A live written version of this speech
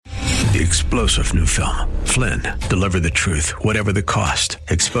The explosive new film, Flynn, deliver the truth, whatever the cost,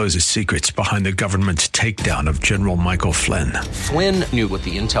 exposes secrets behind the government's takedown of General Michael Flynn. Flynn knew what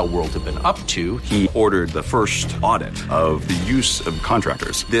the intel world had been up to. He ordered the first audit of the use of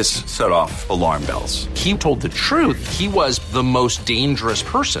contractors. This set off alarm bells. He told the truth. He was the most dangerous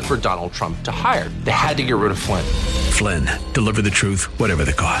person for Donald Trump to hire. They had to get rid of Flynn. Flynn, deliver the truth, whatever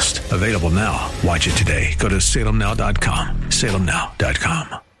the cost. Available now. Watch it today. Go to salemnow.com.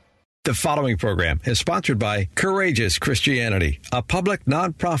 salemnow.com. The following program is sponsored by Courageous Christianity, a public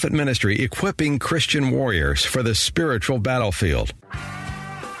nonprofit ministry equipping Christian warriors for the spiritual battlefield.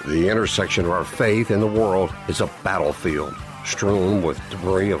 The intersection of our faith and the world is a battlefield, strewn with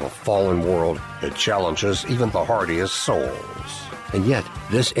debris of a fallen world that challenges even the hardiest souls. And yet,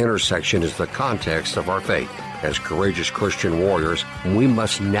 this intersection is the context of our faith. As courageous Christian warriors, we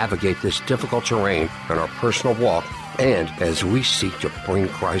must navigate this difficult terrain in our personal walk and as we seek to bring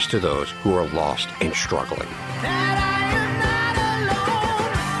Christ to those who are lost and struggling.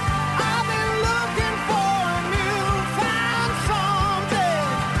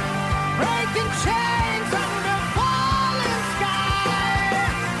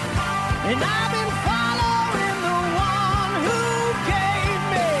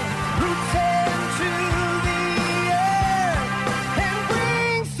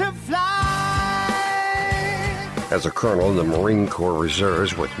 As a colonel in the Marine Corps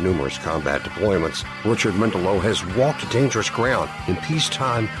Reserves with numerous combat deployments, Richard Mendelow has walked dangerous ground in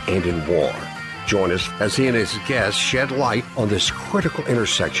peacetime and in war. Join us as he and his guests shed light on this critical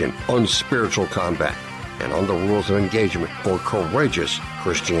intersection on spiritual combat and on the rules of engagement for courageous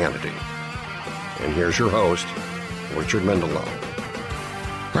Christianity. And here's your host, Richard Mendelow.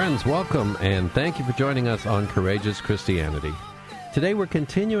 Friends, welcome and thank you for joining us on Courageous Christianity. Today we're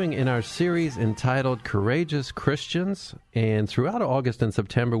continuing in our series entitled Courageous Christians, and throughout August and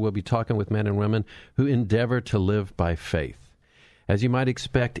September we'll be talking with men and women who endeavor to live by faith. As you might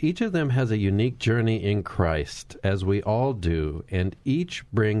expect, each of them has a unique journey in Christ, as we all do, and each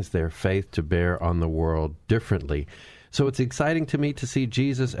brings their faith to bear on the world differently. So it's exciting to me to see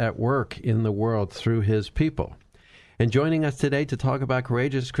Jesus at work in the world through his people. And joining us today to talk about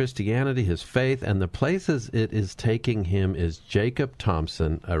courageous Christianity, his faith, and the places it is taking him is Jacob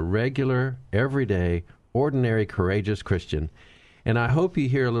Thompson, a regular, everyday, ordinary, courageous Christian. And I hope you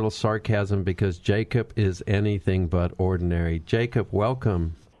hear a little sarcasm because Jacob is anything but ordinary. Jacob,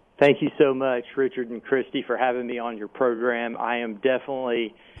 welcome. Thank you so much, Richard and Christy, for having me on your program. I am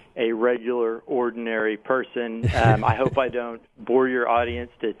definitely a regular, ordinary person. I hope I don't bore your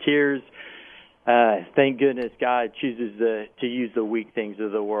audience to tears. Thank goodness God chooses to use the weak things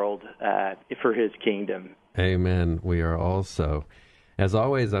of the world for his kingdom. Amen. We are also. As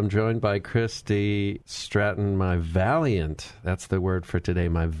always, I'm joined by Christy Stratton, my valiant, that's the word for today,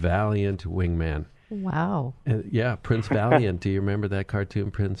 my valiant wingman. Wow. Yeah, Prince Valiant. Do you remember that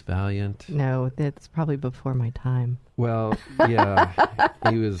cartoon, Prince Valiant? No, that's probably before my time. Well, yeah,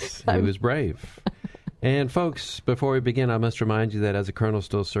 he was brave. And folks, before we begin, I must remind you that as a colonel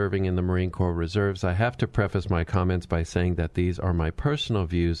still serving in the Marine Corps Reserves, I have to preface my comments by saying that these are my personal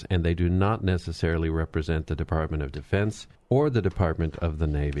views and they do not necessarily represent the Department of Defense or the Department of the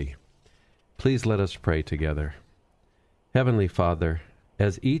Navy. Please let us pray together. Heavenly Father,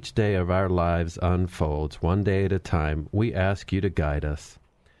 as each day of our lives unfolds, one day at a time, we ask you to guide us.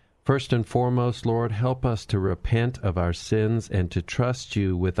 First and foremost, Lord, help us to repent of our sins and to trust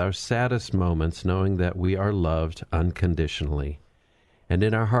you with our saddest moments, knowing that we are loved unconditionally. And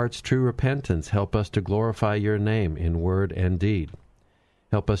in our hearts' true repentance, help us to glorify your name in word and deed.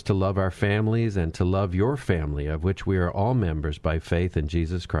 Help us to love our families and to love your family, of which we are all members by faith in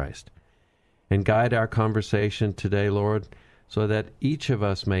Jesus Christ. And guide our conversation today, Lord, so that each of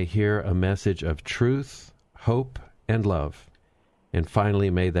us may hear a message of truth, hope, and love. And finally,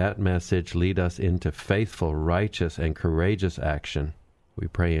 may that message lead us into faithful, righteous, and courageous action. We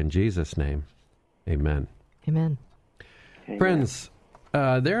pray in Jesus' name. Amen. Amen. Friends,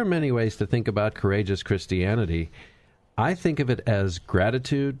 there are many ways to think about courageous Christianity. I think of it as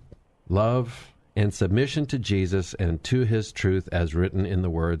gratitude, love, and submission to Jesus and to his truth as written in the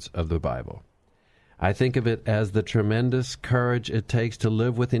words of the Bible. I think of it as the tremendous courage it takes to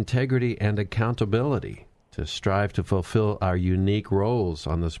live with integrity and accountability, to strive to fulfill our unique roles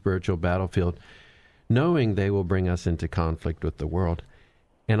on the spiritual battlefield, knowing they will bring us into conflict with the world.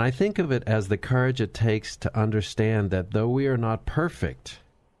 And I think of it as the courage it takes to understand that though we are not perfect,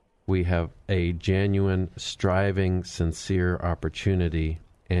 we have a genuine, striving, sincere opportunity,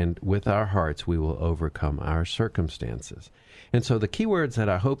 and with our hearts we will overcome our circumstances. And so the key words that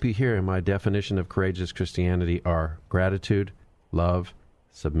I hope you hear in my definition of courageous Christianity are gratitude, love,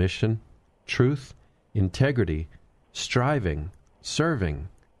 submission, truth, integrity, striving, serving,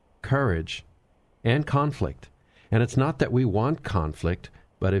 courage, and conflict. And it's not that we want conflict,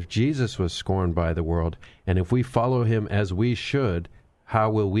 but if Jesus was scorned by the world, and if we follow him as we should, how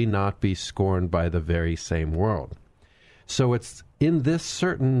will we not be scorned by the very same world? So it's in this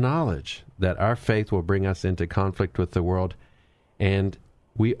certain knowledge that our faith will bring us into conflict with the world, and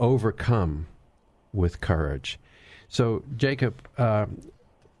we overcome with courage. So, Jacob,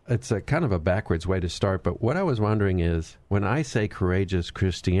 it's a kind of a backwards way to start, but what I was wondering is, when I say courageous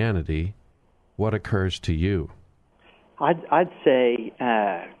Christianity, what occurs to you? I'd say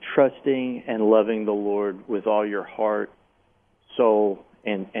trusting and loving the Lord with all your heart, soul,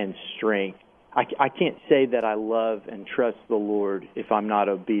 and strength. I can't say that I love and trust the Lord if I'm not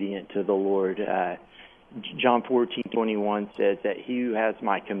obedient to the Lord. John 14:21 says that he who has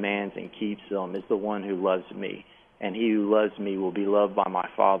my commands and keeps them is the one who loves me. And he who loves me will be loved by my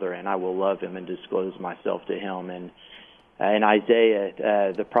Father, and I will love him and disclose myself to him. And in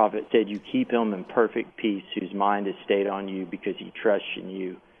Isaiah, the prophet said, you keep him in perfect peace, whose mind is stayed on you because he trusts in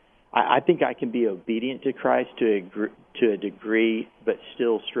you. I think I can be obedient to Christ to a degree, but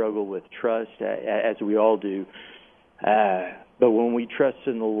still struggle with trust, as we all do. But when we trust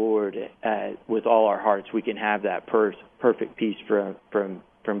in the Lord with all our hearts, we can have that perfect peace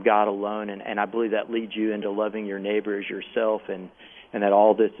from God alone. And I believe that leads you into loving your neighbor as yourself, and that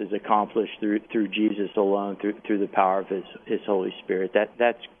all this is accomplished through Jesus alone, through the power of His Holy Spirit.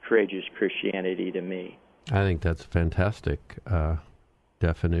 That's courageous Christianity to me. I think that's a fantastic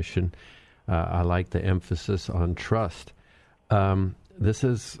definition. I like the emphasis on trust. This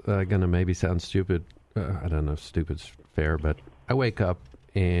is going to maybe sound stupid. I don't know if stupid's fair, but I wake up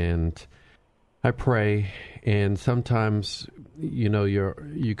and I pray, and sometimes,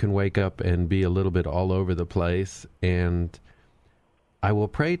 you can wake up and be a little bit all over the place, and I will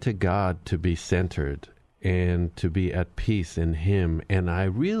pray to God to be centered and to be at peace in Him, and I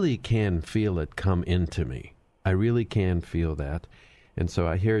really can feel it come into me. I really can feel that. And so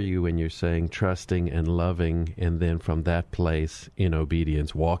I hear you when you're saying trusting and loving, and then from that place, in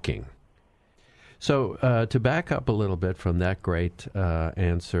obedience, walking. So to back up a little bit from that great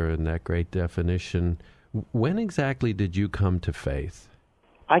answer and that great definition, when exactly did you come to faith?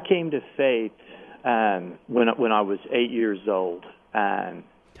 I came to faith when I was 8 years old.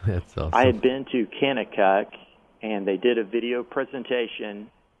 That's awesome. I had been to Kanakuk, and they did a video presentation,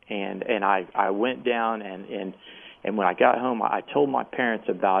 and I went down, and when I got home, I told my parents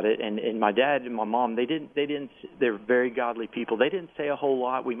about it, and my dad and my mom, they're very godly people. They didn't say a whole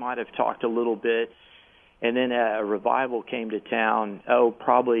lot. We might have talked a little bit, and then a revival came to town.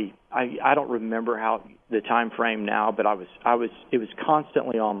 Probably I don't remember how the time frame now, but it was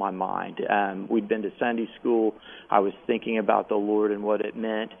constantly on my mind. We'd been to Sunday school. I was thinking about the Lord and what it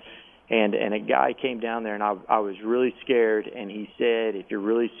meant. And a guy came down there, and I was really scared, and he said, if you're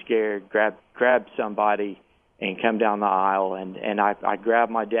really scared, grab somebody and come down the aisle. And I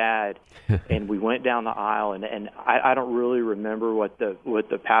grabbed my dad, and we went down the aisle, and I don't really remember what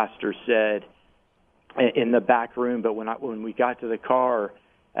the pastor said in the back room, but when we got to the car,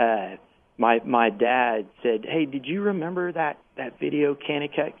 my dad said, hey, did you remember that video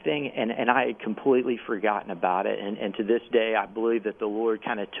Kanakuk thing? And I had completely forgotten about it. And to this day, I believe that the Lord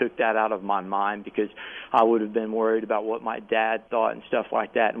kind of took that out of my mind, because I would have been worried about what my dad thought and stuff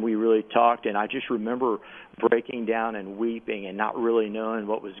like that. And we really talked, and I just remember breaking down and weeping and not really knowing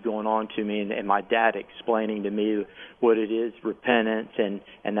what was going on to me, and my dad explaining to me what it is, repentance, and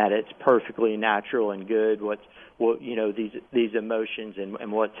that it's perfectly natural and good, these emotions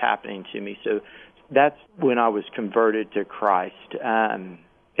and what's happening to me. So that's when I was converted to Christ.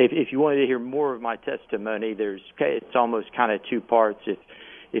 If you wanted to hear more of my testimony, it's almost kind of two parts,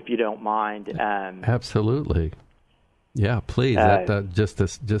 if you don't mind. Absolutely. Yeah, please. Just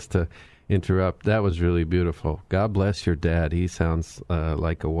to interrupt, that was really beautiful. God bless your dad. He sounds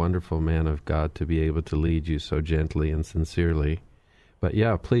like a wonderful man of God to be able to lead you so gently and sincerely. But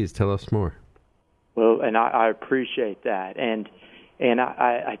yeah, please tell us more. Well, and I appreciate that, and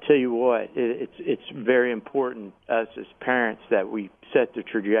I tell you what, it's very important, us as parents, that we set the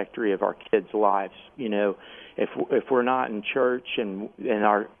trajectory of our kids' lives. If we're not in church and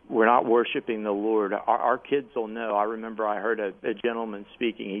we're not worshiping the Lord, our kids will know. I remember I heard a gentleman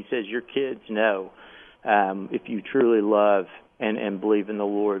speaking. He says, your kids know if you truly love and believe in the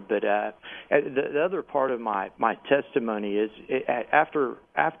Lord. But the other part of my testimony is after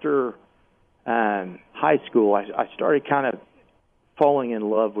high school, I started kind of falling in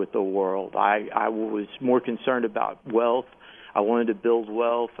love with the world. I was more concerned about wealth. I wanted to build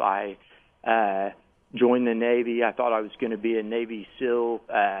wealth. I join the Navy. I thought I was going to be a Navy SEAL,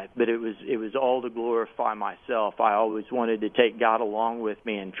 but it was all to glorify myself. I always wanted to take God along with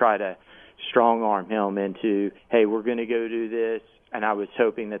me and try to strong-arm him into, hey, we're going to go do this, and I was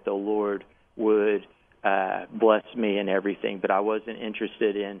hoping that the Lord would bless me and everything, but I wasn't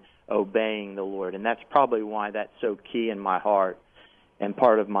interested in obeying the Lord, and that's probably why that's so key in my heart and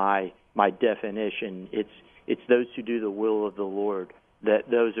part of my definition. It's those who do the will of the Lord, that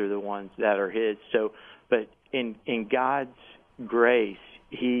those are the ones that are His. So, but in God's grace,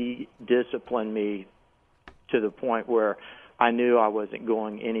 He disciplined me to the point where I knew I wasn't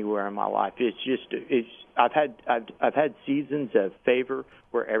going anywhere in my life. I've had seasons of favor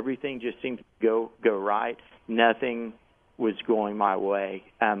where everything just seemed to go right. Nothing was going my way.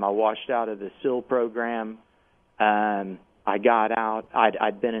 I washed out of the SEAL program. I got out.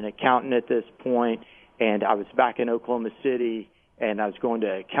 I'd been an accountant at this point, and I was back in Oklahoma City, and I was going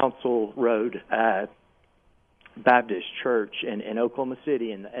to Council Road Baptist Church in Oklahoma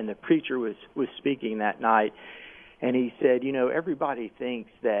City, and the preacher was speaking that night, and he said, everybody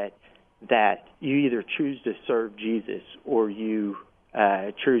thinks that you either choose to serve Jesus or you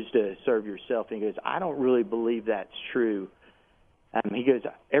choose to serve yourself. And he goes, I don't really believe that's true. He goes,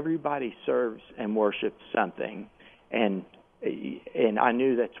 everybody serves and worships something. And I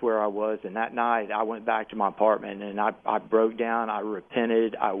knew that's where I was. And that night I went back to my apartment and I broke down. I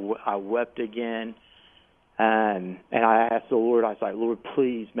repented. I wept again. And I asked the Lord, I was like, Lord,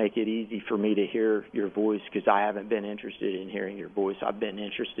 please make it easy for me to hear your voice, because I haven't been interested in hearing your voice. I've been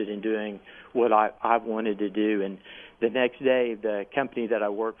interested in doing what I've wanted to do. And the next day, the company that I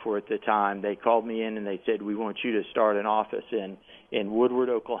worked for at the time, they called me in and they said, we want you to start an office in Woodward,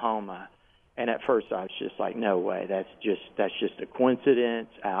 Oklahoma. And at first I was just like, no way, that's just a coincidence.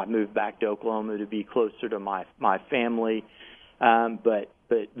 I moved back to Oklahoma to be closer to my family. But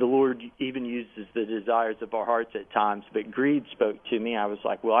the Lord even uses the desires of our hearts at times. But greed spoke to me. I was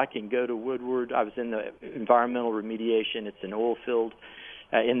like, well, I can go to Woodward. I was in the environmental remediation. It's an oil field,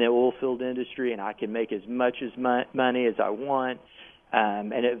 in the oil field industry, and I can make as much money as I want.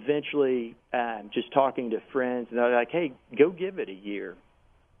 And eventually, just talking to friends, and they're like, hey, go give it a year.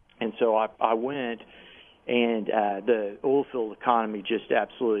 And so I went, and the oil field economy just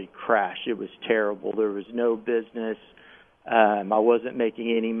absolutely crashed. It was terrible. There was no business. I wasn't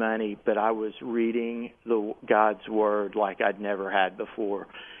making any money, but I was reading God's Word like I'd never had before.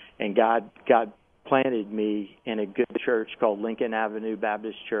 And God planted me in a good church called Lincoln Avenue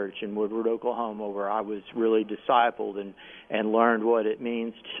Baptist Church in Woodward, Oklahoma, where I was really discipled and learned what it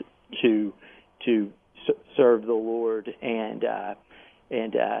means to serve the Lord. And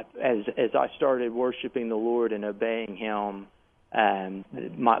as I started worshiping the Lord and obeying Him,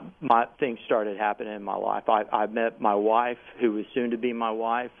 my things started happening in my life. I met my wife, who was soon to be my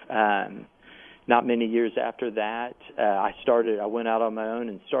wife. Not many years after that, I went out on my own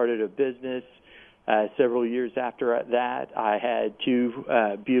and started a business. Several years after that, I had two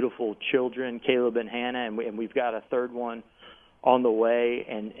beautiful children, Caleb and Hannah, and we've got a third one on the way.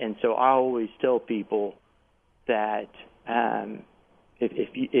 And so I always tell people that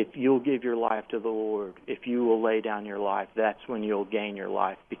if you'll give your life to the Lord, if you will lay down your life, that's when you'll gain your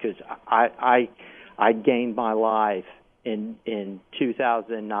life. Because I gained my life in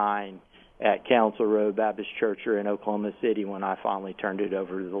 2009 at Council Road Baptist Church in Oklahoma City when I finally turned it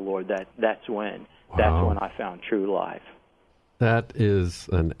over to the Lord. That's when I found true life. That is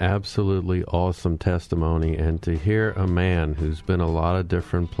an absolutely awesome testimony, and to hear a man who's been a lot of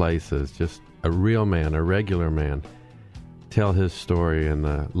different places, just a real man, a regular man, tell his story and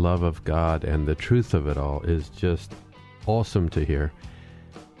the love of God and the truth of it all is just awesome to hear.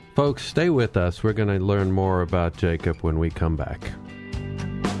 Folks, stay with us. We're going to learn more about Jacob when we come back.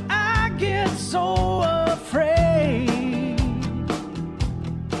 I get so afraid.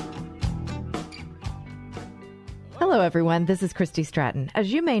 Hello, everyone. This is Christy Stratton.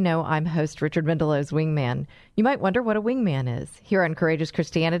 As you may know, I'm host Richard Mendelow's Wingman. You might wonder what a wingman is. Here on Courageous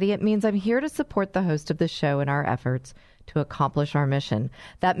Christianity, it means I'm here to support the host of the show in our efforts to accomplish our mission.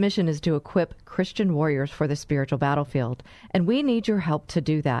 That mission is to equip Christian warriors for the spiritual battlefield. And we need your help to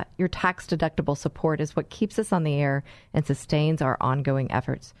do that. Your tax-deductible support is what keeps us on the air and sustains our ongoing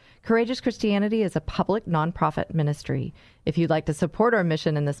efforts. Courageous Christianity is a public nonprofit ministry. If you'd like to support our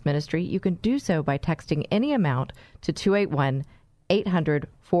mission in this ministry, you can do so by texting any amount to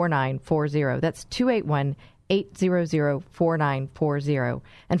 281-800-4940. That's 281-800-4940.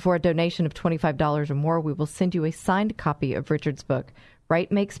 And for a donation of $25 or more, we will send you a signed copy of Richard's book,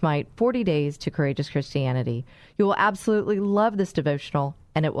 Right Makes Might, 40 Days to Courageous Christianity. You will absolutely love this devotional,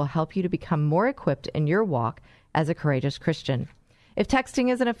 and it will help you to become more equipped in your walk as a courageous Christian. If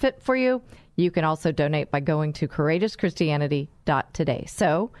texting isn't a fit for you, you can also donate by going to courageouschristianity.today.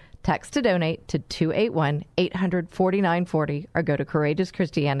 So text to donate to 281-800-4940 or go to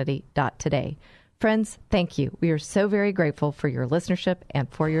courageouschristianity.today. Friends, thank you. We are so very grateful for your listenership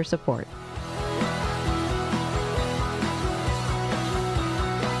and for your support.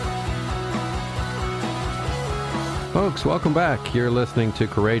 Folks, welcome back. You're listening to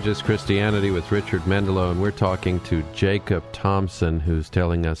Courageous Christianity with Richard Mendelow, and we're talking to Jacob Thompson, who's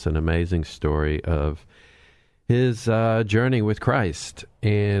telling us an amazing story of his journey with Christ.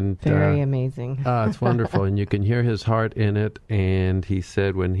 And very amazing. It's wonderful, and you can hear his heart in it. And he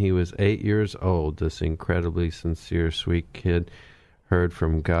said when he was 8 years old, this incredibly sincere, sweet kid heard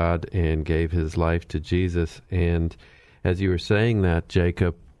from God and gave his life to Jesus. And as you were saying that,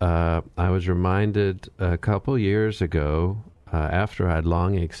 Jacob, I was reminded a couple years ago, after I'd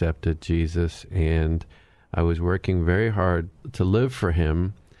long accepted Jesus, and I was working very hard to live for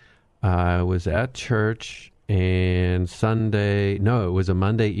him. I was at church, and it was a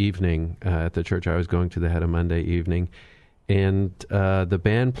Monday evening at the church I was going to. They had a Monday evening, and the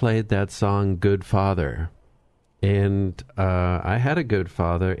band played that song, Good Father. And I had a good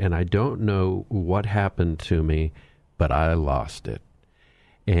father, and I don't know what happened to me, but I lost it.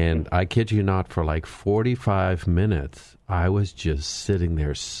 And I kid you not, for like 45 minutes, I was just sitting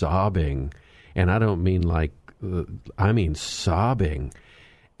there sobbing. And I don't mean I mean sobbing.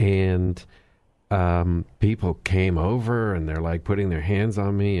 And people came over and they're like putting their hands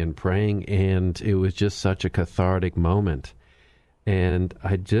on me and praying. And it was just such a cathartic moment. And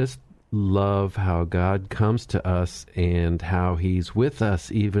I just love how God comes to us and how he's with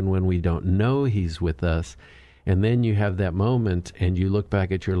us even when we don't know he's with us. And then you have that moment and you look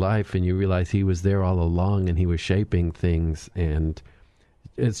back at your life and you realize he was there all along and he was shaping things. And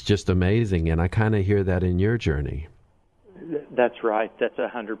it's just amazing. And I kind of hear that in your journey. That's right. That's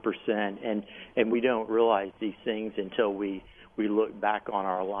 100%. And we don't realize these things until we look back on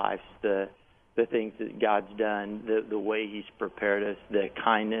our lives, the things that God's done, the way he's prepared us, the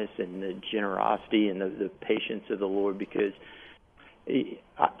kindness and the generosity and the patience of the Lord, because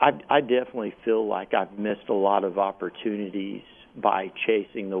I definitely feel like I've missed a lot of opportunities by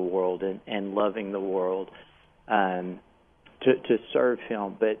chasing the world and loving the world to serve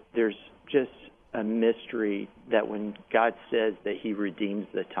him. But there's just a mystery that when God says that he redeems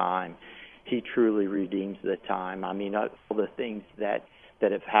the time, he truly redeems the time. I mean, all the things that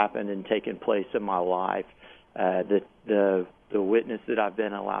have happened and taken place in my life, the witness that I've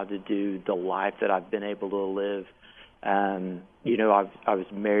been allowed to do, the life that I've been able to live. I was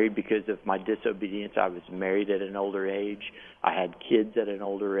married because of my disobedience. I was married at an older age. I had kids at an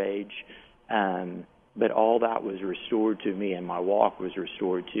older age. But all that was restored to me, and my walk was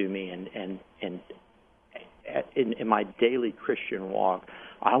restored to me. And in my daily Christian walk,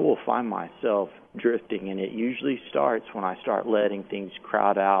 I will find myself drifting, and it usually starts when I start letting things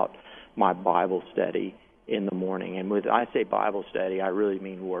crowd out my Bible study in the morning. And when I say Bible study, I really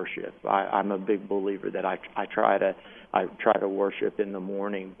mean worship. I'm a big believer that I try to worship in the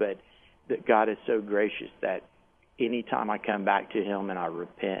morning, but that God is so gracious that anytime I come back to him and I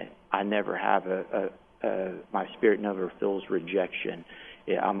repent, I never have my spirit never feels rejection.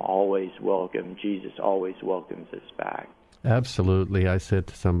 I'm always welcome. Jesus always welcomes us back. Absolutely. I said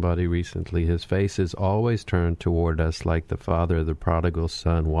to somebody recently, his face is always turned toward us like the father of the prodigal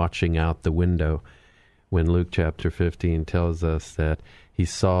son watching out the window, when Luke chapter 15 tells us that he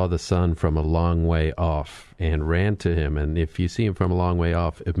saw the son from a long way off and ran to him. And if you see him from a long way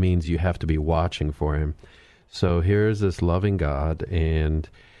off, it means you have to be watching for him. So here's this loving God and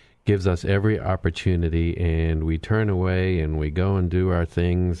gives us every opportunity, and we turn away and we go and do our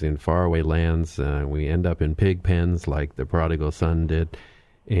things in faraway lands. We end up in pig pens like the prodigal son did.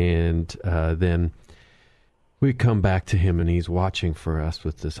 And then we come back to him, and he's watching for us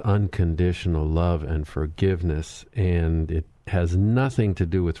with this unconditional love and forgiveness. And it has nothing to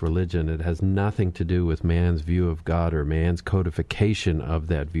do with religion. It has nothing to do with man's view of God or man's codification of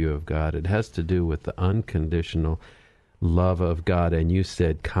that view of God. It has to do with the unconditional love of God. And you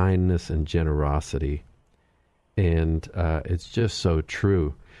said kindness and generosity. And it's just so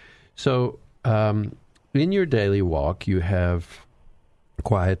true. So in your daily walk, you have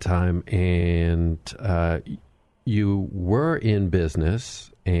quiet time, and you were in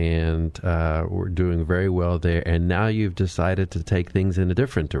business and were doing very well there, and now you've decided to take things in a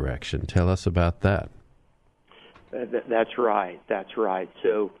different direction. Tell us about that. That's right. That's right.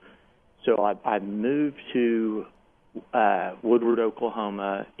 So I moved to Woodward,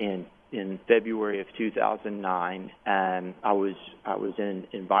 Oklahoma in February of 2009, and I was in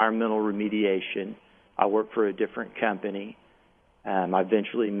environmental remediation. I worked for a different company. I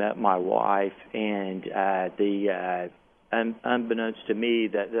eventually met my wife, and unbeknownst to me,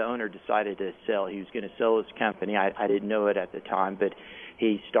 that the owner decided to sell. He was going to sell his company. I didn't know it at the time, but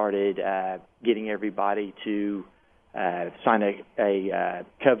he started getting everybody to sign a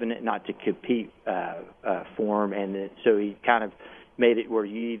covenant not to compete form, and so he kind of made it where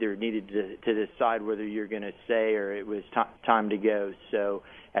you either needed to decide whether you're going to stay or it was time to go. So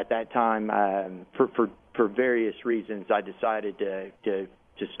at that time, for various reasons, I decided to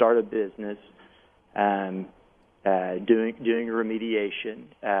start a business, doing remediation,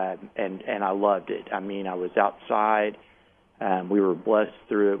 and I loved it. I mean, I was outside. We were blessed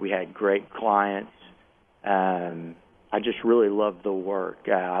through it. We had great clients. I just really loved the work.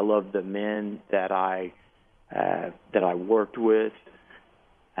 I loved the men that I worked with,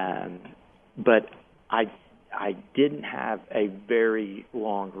 but I didn't have a very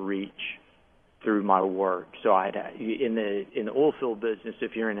long reach through my work. So in the oil field business,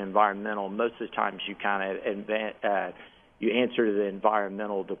 if you're in environmental, most of the times you kind of you answer to the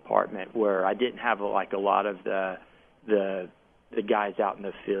environmental department, where I didn't have a lot of the guys out in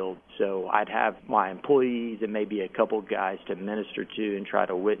the field. So I'd have my employees and maybe a couple guys to minister to and try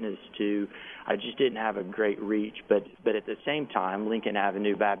to witness to. I just didn't have a great reach. But at the same time, Lincoln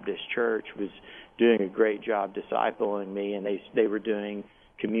Avenue Baptist Church was doing a great job discipling me, and they were doing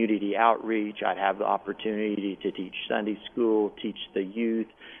community outreach. I'd have the opportunity to teach Sunday school, teach the youth.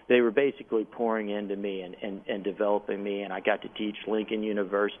 They were basically pouring into me and developing me, and I got to teach Lincoln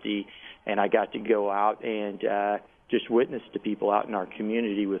University, and I got to go out and just witness to people out in our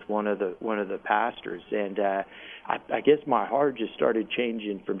community with one of the pastors. And I guess my heart just started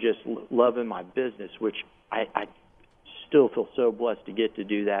changing from just loving my business, which I still feel so blessed to get to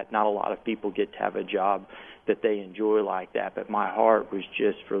do that. Not a lot of people get to have a job that they enjoy like that, but my heart was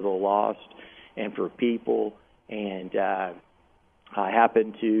just for the lost and for people. And I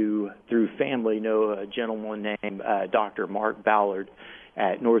happened to, through family, know a gentleman named Dr. Mark Ballard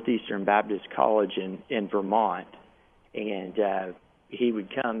at Northeastern Baptist College in Vermont. And he would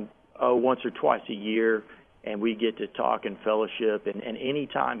come once or twice a year, and we'd get to talk and fellowship. And any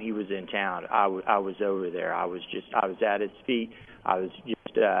time he was in town, I was over there. I was at his feet. I was just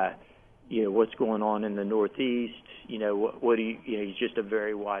what's going on in the Northeast. What do you he's just a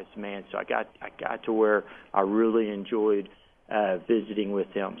very wise man. So I got to where I really enjoyed visiting with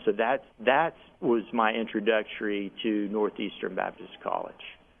him. So that was my introductory to Northeastern Baptist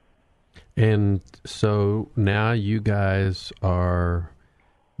College. And so now you guys are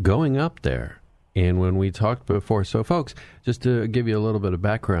going up there. And when we talked before, so folks, just to give you a little bit of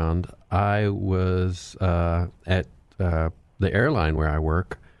background, I was at the airline where I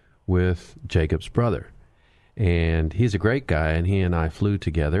work with Jacob's brother. And he's a great guy, and he and I flew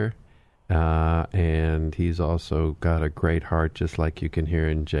together. And he's also got a great heart, just like you can hear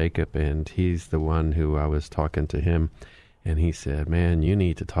in Jacob. And he's the one who I was talking to him. And he said, man, you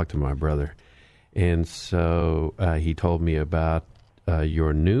need to talk to my brother. And so he told me about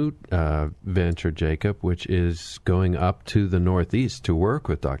your new venture, Jacob, which is going up to the Northeast to work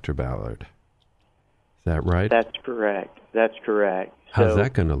with Dr. Ballard. Is that right? That's correct. How's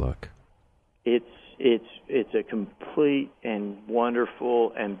that going to look? It's a complete and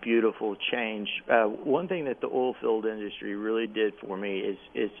wonderful and beautiful change. One thing that the oil field industry really did for me is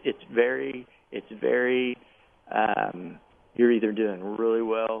it's very you're either doing really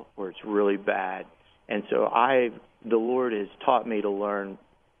well or it's really bad. And so the Lord has taught me to learn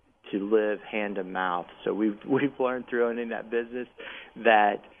to live hand to mouth. So we've learned through owning that business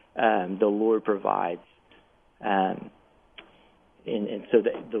that the Lord provides. And so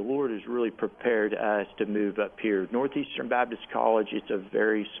the Lord has really prepared us to move up here. Northeastern Baptist College, it's a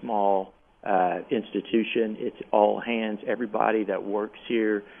very small institution. It's all hands. Everybody that works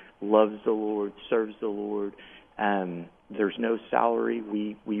here loves the Lord, serves the Lord. There's no salary.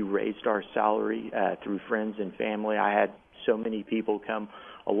 We raised our salary through friends and family. I had so many people come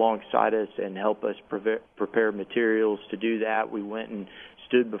alongside us and help us prepare materials to do that. We went and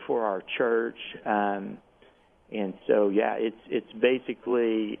stood before our church. And so, yeah, it's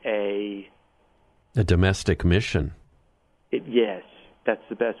basically a domestic mission. Yes, that's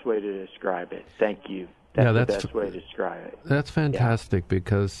the best way to describe it. Thank you. That's the best way to describe it. That's fantastic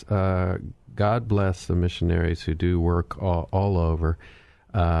because God bless the missionaries who do work all over.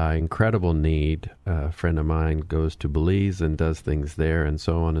 Incredible need. A friend of mine goes to Belize and does things there and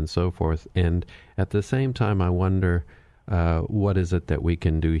so on and so forth. And at the same time, I wonder, what is it that we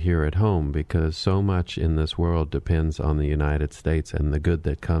can do here at home? Because so much in this world depends on the United States and the good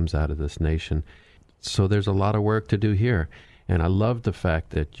that comes out of this nation. So there's a lot of work to do here. And I love the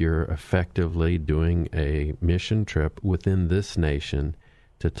fact that you're effectively doing a mission trip within this nation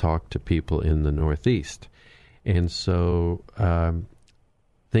to talk to people in the Northeast. And so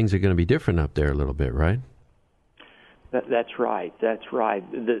things are going to be different up there a little bit, right? That's right. That's right.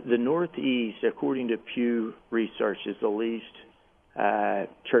 The Northeast, according to Pew Research, is the least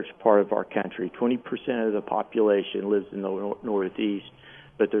church part of our country. 20% of the population lives in the Northeast,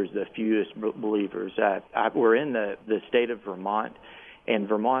 but there's the fewest believers. We're in the state of Vermont, and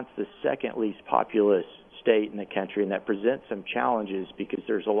Vermont's the second least populous state in the country, and that presents some challenges because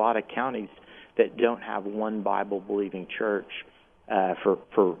there's a lot of counties that don't have one Bible-believing church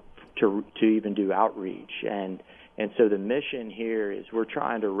to even do outreach. And so the mission here is we're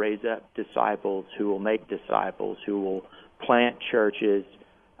trying to raise up disciples who will make disciples, who will plant churches,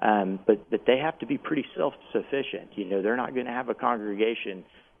 but they have to be pretty self-sufficient. They're not going to have a congregation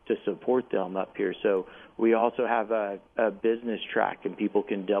to support them up here. So we also have a business track, and people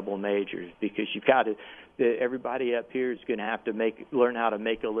can double majors because you've got to. Everybody up here is going to have to learn how to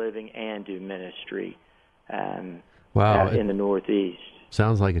make a living and do ministry. Wow, in the Northeast.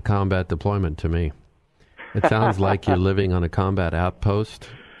 Sounds like a combat deployment to me. It sounds like you're living on a combat outpost,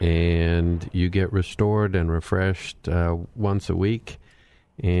 and you get restored and refreshed once a week,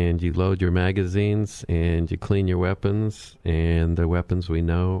 and you load your magazines, and you clean your weapons, and the weapons we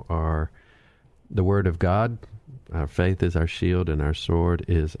know are the Word of God. Our faith is our shield, and our sword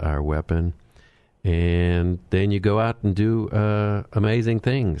is our weapon. And then you go out and do amazing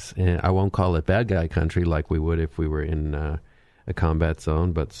things. And I won't call it bad guy country like we would if we were in a combat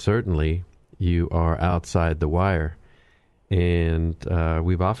zone, but certainly you are outside the wire. And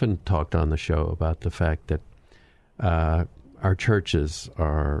we've often talked on the show about the fact that our churches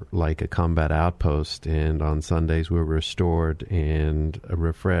are like a combat outpost, and on Sundays we're restored and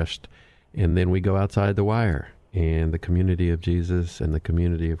refreshed, and then we go outside the wire. And the community of Jesus and the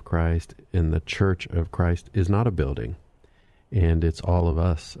community of Christ and the church of Christ is not a building. And it's all of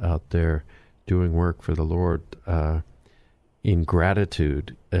us out there doing work for the Lord in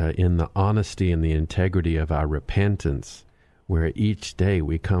gratitude, in the honesty and the integrity of our repentance, where each day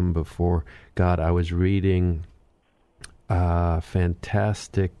we come before God. I was reading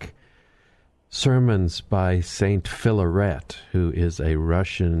fantastic sermons by Saint Philaret, who is a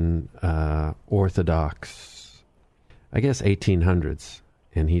Russian Orthodox, I guess 1800s,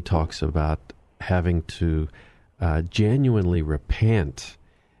 and he talks about having to genuinely repent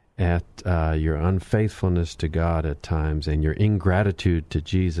at your unfaithfulness to God at times and your ingratitude to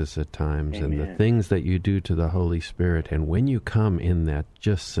Jesus at times. Amen. And the things that you do to the Holy Spirit. And when you come in that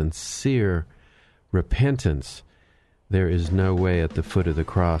just sincere repentance, there is no way at the foot of the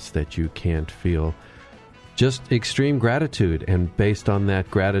cross that you can't feel just extreme gratitude, and based on that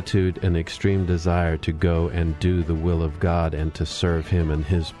gratitude, an extreme desire to go and do the will of God and to serve Him and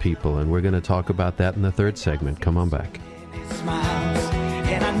His people. And we're going to talk about that in the third segment. Come on back. Smiles,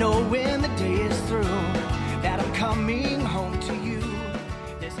 and I know when the day is through that I'm coming home to you.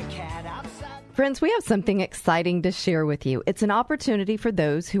 There's a cat outside. Friends, we have something exciting to share with you. It's an opportunity for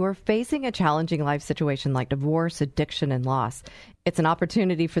those who are facing a challenging life situation like divorce, addiction, and loss. It's an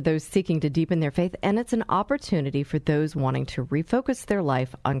opportunity for those seeking to deepen their faith, and it's an opportunity for those wanting to refocus their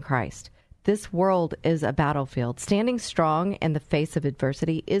life on Christ. This world is a battlefield. Standing strong in the face of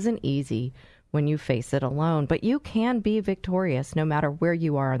adversity isn't easy when you face it alone, but you can be victorious no matter where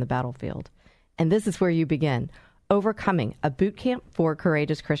you are on the battlefield. And this is where you begin. Overcoming, a boot camp for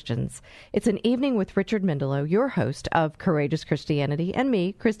courageous Christians. It's an evening with Richard Mendelow, your host of Courageous Christianity, and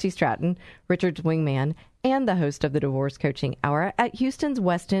me, Christy Stratton, Richard's wingman, and the host of the Divorce Coaching Hour at Houston's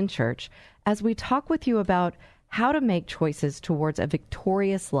West End Church, as we talk with you about how to make choices towards a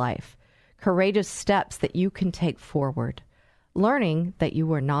victorious life, courageous steps that you can take forward, learning that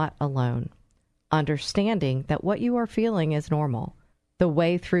you are not alone, understanding that what you are feeling is normal, the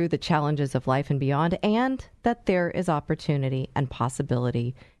way through the challenges of life and beyond, and that there is opportunity and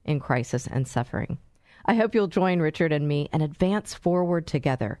possibility in crisis and suffering. I hope you'll join Richard and me and advance forward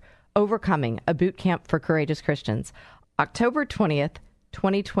together. Overcoming, a boot camp for courageous Christians, October 20th,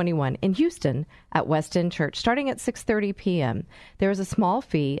 2021 in Houston at West End Church, starting at 6:30 p.m. There is a small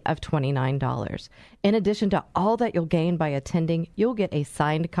fee of $29. In addition to all that you'll gain by attending, you'll get a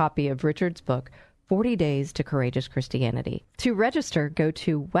signed copy of Richard's book, 40 Days to Courageous Christianity. To register, go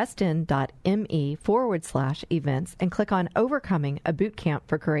to westend.me/events and click on Overcoming, a Boot Camp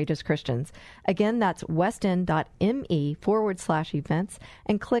for Courageous Christians. Again, that's westend.me/events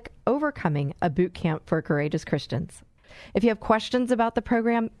and click Overcoming, a Boot Camp for Courageous Christians. If you have questions about the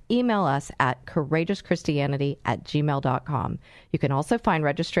program, email us at courageouschristianity@gmail.com. You can also find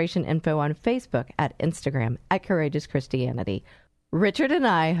registration info on Facebook at Instagram at Courageous Christianity. Richard and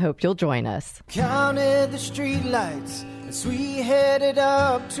I hope you'll join us. Counted the street lights as we headed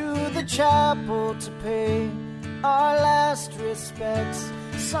up to the chapel to pay our last respects.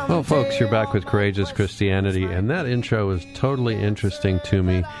 Well, folks, you're back with Courageous Christianity, and that intro was totally interesting to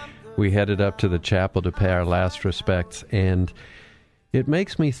me. We headed up to the chapel to pay our last respects, and it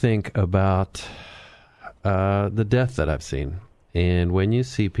makes me think about the death that I've seen. And when you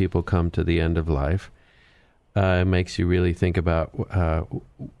see people come to the end of life, it makes you really think about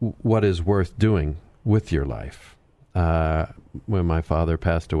what is worth doing with your life. When my father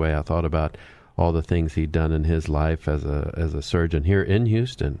passed away, I thought about all the things he'd done in his life as a surgeon here in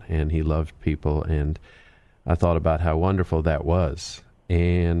Houston, and he loved people, and I thought about how wonderful that was.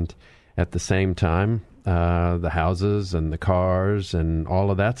 And at the same time, the houses and the cars and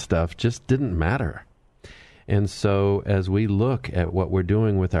all of that stuff just didn't matter. And so as we look at what we're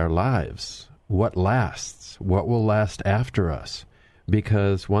doing with our lives, what lasts, what will last after us?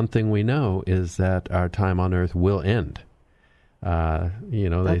 Because one thing we know is that our time on earth will end.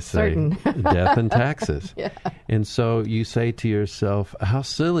 They say death and taxes. Yeah. And so you say to yourself, how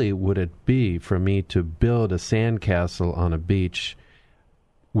silly would it be for me to build a sandcastle on a beach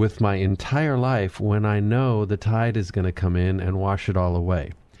with my entire life when I know the tide is going to come in and wash it all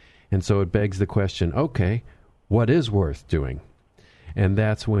away? And so it begs the question, okay, what is worth doing? And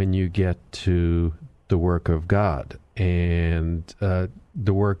that's when you get to the work of God and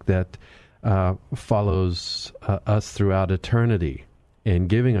the work that follows us throughout eternity, and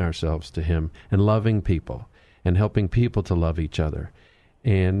giving ourselves to Him and loving people and helping people to love each other.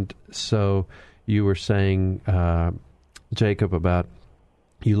 And so you were saying, Jacob, about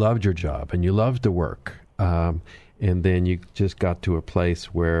you loved your job and you loved to work, and then you just got to a place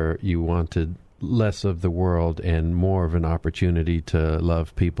where you wanted less of the world and more of an opportunity to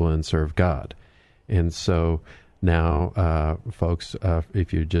love people and serve God. And so now, folks,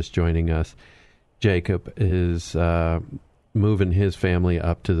 if you're just joining us, Jacob is moving his family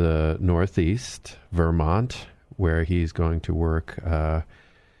up to the Northeast, Vermont, where he's going to work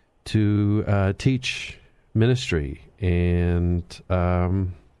to teach ministry and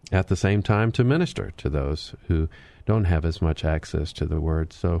at the same time to minister to those who don't have as much access to the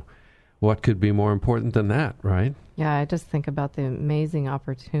Word. So what could be more important than that, right? Yeah, I just think about the amazing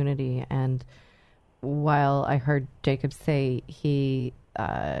opportunity. And while I heard Jacob say he,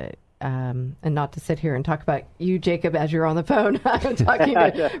 and not to sit here and talk about you, Jacob, as you're on the phone, I'm talking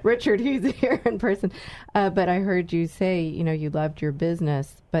to Richard, who's here in person. But I heard you say, you loved your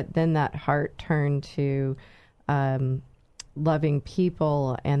business, but then that heart turned to loving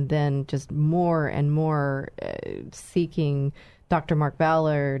people, and then just more and more seeking Dr. Mark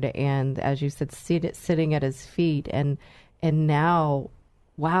Ballard, and as you said, sitting at his feet, and now,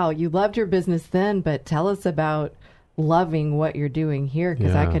 wow, you loved your business then, but tell us about loving what you're doing here,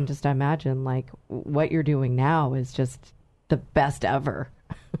 because I can just imagine what you're doing now is just the best ever.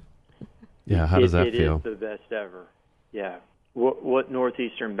 Yeah, how does that feel? It is the best ever. Yeah, what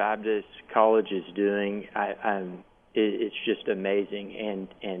Northeastern Baptist College is doing, it's just amazing,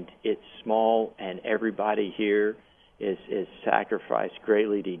 and it's small, and everybody here is sacrificed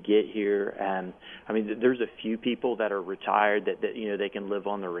greatly to get here. There's a few people that are retired that they can live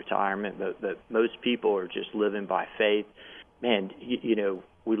on their retirement, but most people are just living by faith. Man,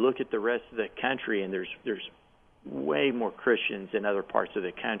 we look at the rest of the country, and there's way more Christians in other parts of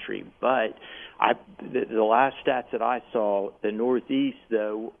the country. But the last stats that I saw, the Northeast,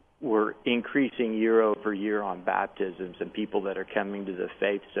 though, were increasing year over year on baptisms and people that are coming to the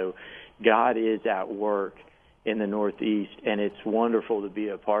faith. So God is at work in the Northeast, and it's wonderful to be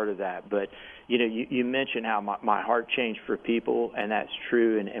a part of that. But, you mentioned how my heart changed for people, and that's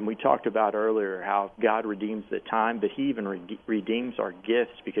true. And we talked about earlier how God redeems the time, but He even redeems our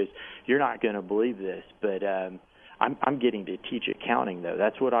gifts, because you're not going to believe this, but I'm getting to teach accounting, though.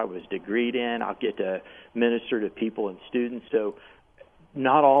 That's what I was degreed in. I'll get to minister to people and students. So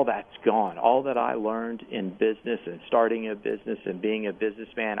not all that's gone. All that I learned in business and starting a business and being a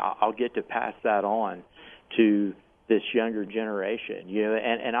businessman, I'll get to pass that on to this younger generation,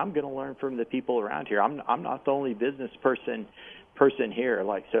 and I'm going to learn from the people around here. I'm not the only business person here.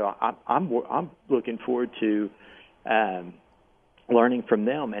 So I'm looking forward to learning from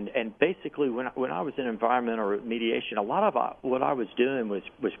them. And basically, when I was in environmental remediation, a lot of what I was doing was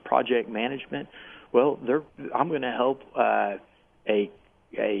project management. Well, I'm going to help a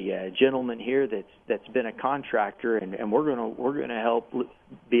a gentleman here that's been a contractor, and we're gonna help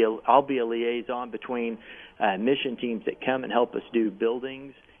I'll be a liaison between mission teams that come and help us do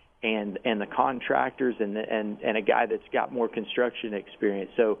buildings and the contractors and a guy that's got more construction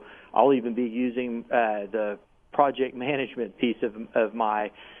experience. So I'll even be using the project management piece of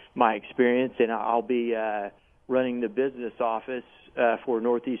my experience, and I'll be running the business office for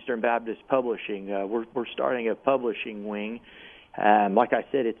Northeastern Baptist Publishing. We're starting a publishing wing. Like I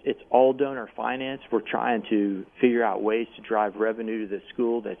said, it's all donor finance. We're trying to figure out ways to drive revenue to the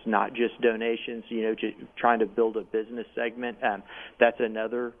school that's not just donations, trying to build a business segment. That's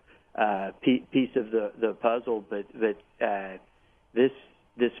another piece of the puzzle. But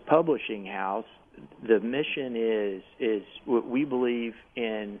this publishing house, the mission is we believe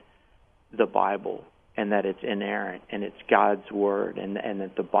in the Bible, and that it's inerrant and it's God's word, and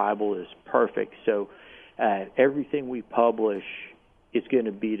that the Bible is perfect. So everything we publish is going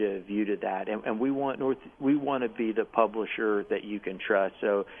to be to view to that, and we want to be the publisher that you can trust.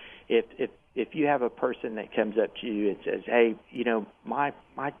 So if you have a person that comes up to you and says, "Hey, my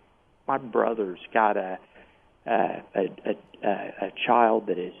brother's got a child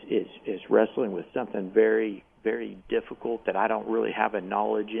that is wrestling with something very, very difficult that I don't really have a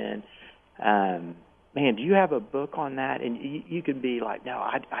knowledge in. Man, do you have a book on that?" And you can be like, "No,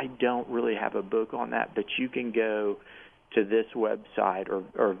 I don't really have a book on that, but you can go to this website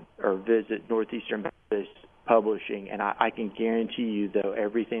or visit Northeastern Baptist Publishing, and I can guarantee you, though,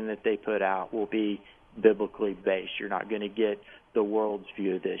 everything that they put out will be biblically based. You're not going to get the world's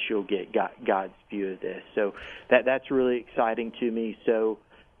view of this. You'll get God's view of this." So that's really exciting to me. So,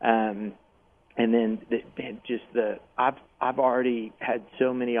 and then I've already had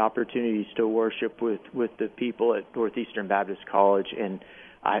so many opportunities to worship with the people at Northeastern Baptist College, and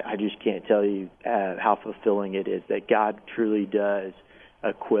I just can't tell you how fulfilling it is that God truly does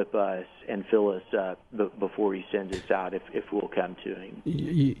equip us and fill us up before He sends us out if we'll come to Him.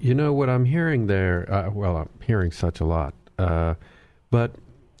 You know what I'm hearing there? I'm hearing such a lot. But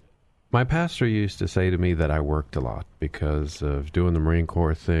my pastor used to say to me that I worked a lot because of doing the Marine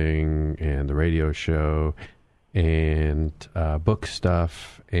Corps thing and the radio show and book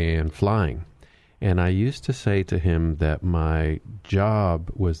stuff and flying. And I used to say to him that my job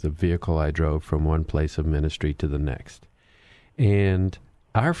was the vehicle I drove from one place of ministry to the next. And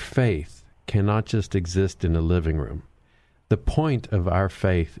our faith cannot just exist in a living room. The point of our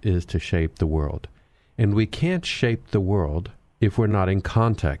faith is to shape the world. And we can't shape the world if we're not in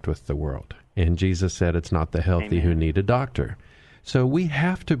contact with the world. And Jesus said it's not the healthy Amen. Who need a doctor. So we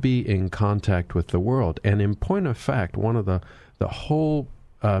have to be in contact with the world. And in point of fact, one of the whole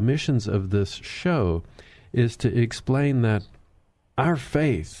missions of this show is to explain that our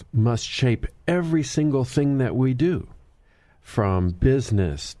faith must shape every single thing that we do, from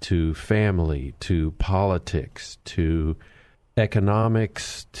business to family to politics to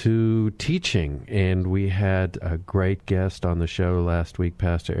economics to teaching. And we had a great guest on the show last week,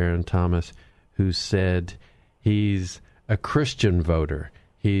 Pastor Aaron Thomas, who said he's a Christian voter,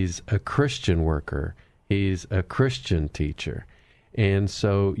 he's a Christian worker, he's a Christian teacher. And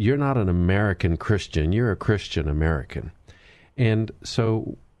so you're not an American Christian, you're a Christian American. And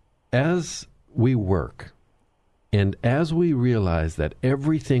so as we work, and as we realize that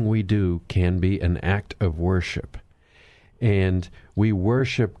everything we do can be an act of worship, and we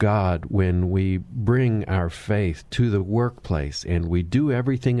worship God when we bring our faith to the workplace, and we do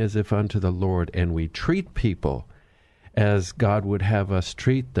everything as if unto the Lord, and we treat people as God would have us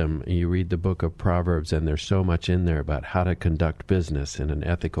treat them. You read the book of Proverbs, and there's so much in there about how to conduct business in an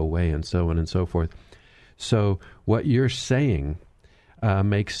ethical way, and so on and so forth. So what you're saying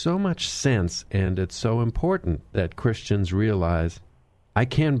makes so much sense, and it's so important that Christians realize, I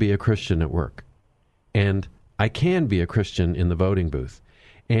can be a Christian at work, and I can be a Christian in the voting booth,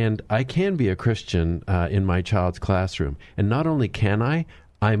 and I can be a Christian in my child's classroom. And not only can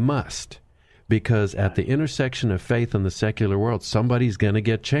I must. Because at the intersection of faith and the secular world, somebody's going to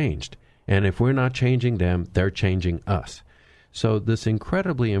get changed. And if we're not changing them, they're changing us. So this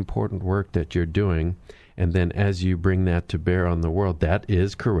incredibly important work that you're doing, and then as you bring that to bear on the world, that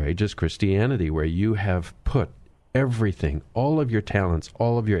is Courageous Christianity, where you have put everything, all of your talents,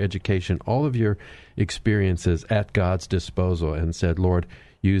 all of your education, all of your experiences at God's disposal and said, Lord,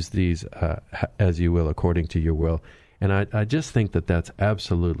 use these as you will, according to your will. And I just think that that's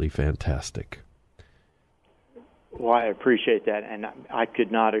absolutely fantastic. Well, I appreciate that, and I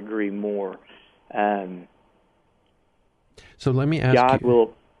could not agree more. So let me ask God you...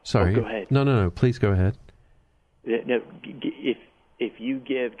 will... Sorry. Oh, go ahead. No, please go ahead. No, if you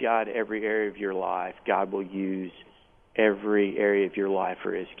give God every area of your life, God will use every area of your life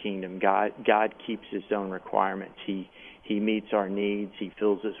for His kingdom. God keeps His own requirements. He meets our needs. He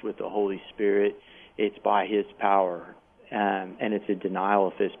fills us with the Holy Spirit. It's by His power, and it's a denial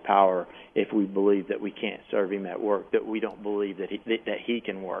of His power if we believe that we can't serve Him at work, that we don't believe that He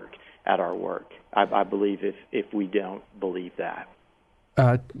can work at our work. I believe if we don't believe that.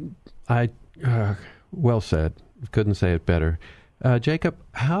 Well said. Couldn't say it better. Jacob,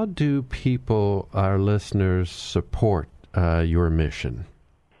 how do people, our listeners, support your mission?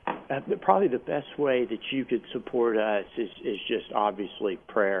 Probably the best way that you could support us is just obviously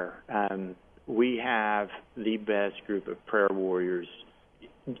prayer. We have the best group of prayer warriors,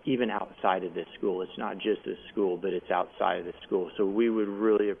 even outside of this school. It's not just this school, but it's outside of this school. So we would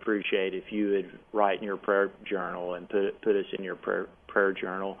really appreciate if you would write in your prayer journal and put us in your prayer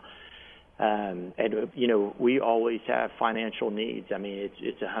journal. And we always have financial needs. I mean,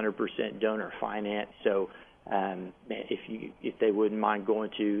 it's 100% donor finance. So if they wouldn't mind going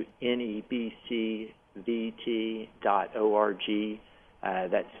to nebcvt.org,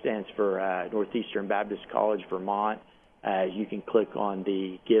 that stands for Northeastern Baptist College, Vermont. You can click on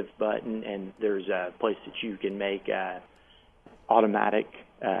the Give button, and there's a place that you can make automatic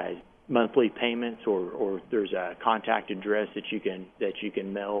monthly payments, or there's a contact address that you can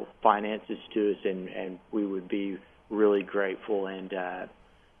mail finances to us, and we would be really grateful and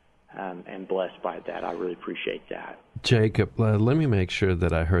blessed by that. I really appreciate that. Jacob, let me make sure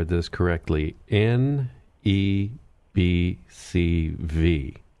that I heard this correctly. NEBCV.org.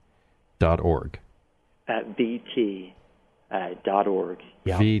 VT.org.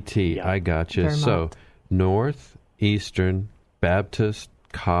 Yep. VT, yep. I got you. Vermont. So, Northeastern Baptist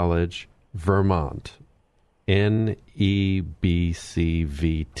College, Vermont.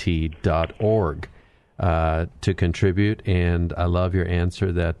 NEBCVT.org to contribute. And I love your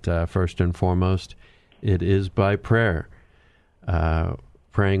answer that first and foremost, it is by prayer,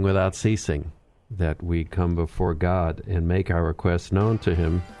 praying without ceasing, that we come before God and make our requests known to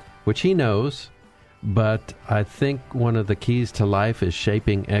Him, which He knows. But I think one of the keys to life is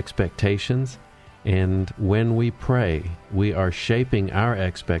shaping expectations. And when we pray, we are shaping our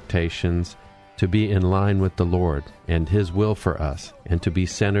expectations to be in line with the Lord and His will for us. And to be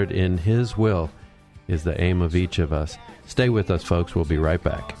centered in His will is the aim of each of us. Stay with us, folks. We'll be right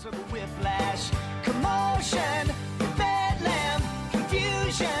back.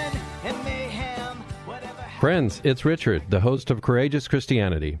 Friends, it's Richard, the host of Courageous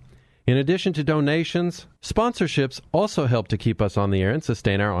Christianity. In addition to donations, sponsorships also help to keep us on the air and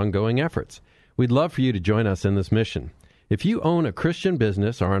sustain our ongoing efforts. We'd love for you to join us in this mission. If you own a Christian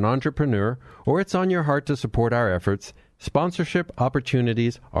business or an entrepreneur, or it's on your heart to support our efforts, sponsorship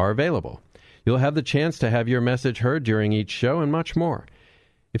opportunities are available. You'll have the chance to have your message heard during each show and much more.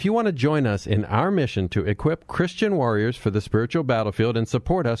 If you want to join us in our mission to equip Christian warriors for the spiritual battlefield and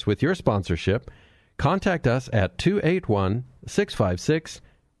support us with your sponsorship, contact us at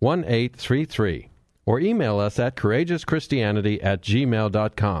 281-656-1833 or email us at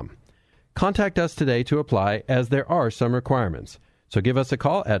courageouschristianity@gmail.com. Contact us today to apply, as there are some requirements. So give us a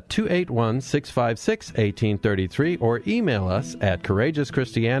call at 281-656-1833 or email us at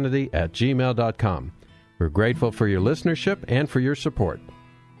courageouschristianity@gmail.com. We're grateful for your listenership and for your support.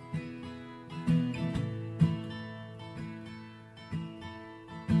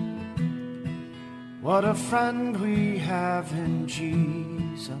 What a friend we have in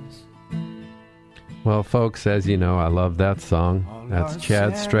Jesus. Well, folks, as you know, I love that song. That's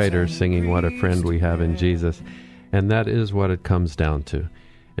Chad Strader singing What a Friend We Have in Jesus. And that is what it comes down to.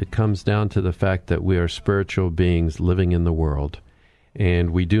 It comes down to the fact that we are spiritual beings living in the world, and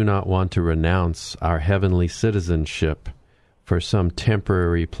we do not want to renounce our heavenly citizenship for some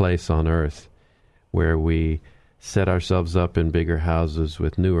temporary place on earth where we set ourselves up in bigger houses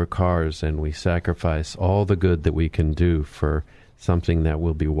with newer cars, and we sacrifice all the good that we can do for something that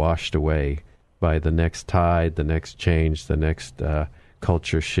will be washed away by the next tide, the next change, the next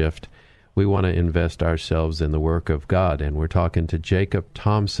culture shift. We want to invest ourselves in the work of God, and we're talking to Jacob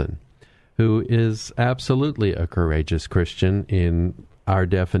Thompson, who is absolutely a courageous Christian in our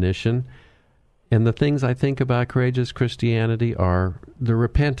definition. And the things I think about courageous Christianity are the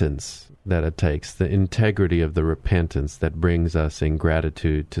repentance that it takes, the integrity of the repentance that brings us in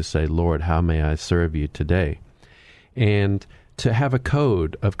gratitude to say, Lord, how may I serve you today? And to have a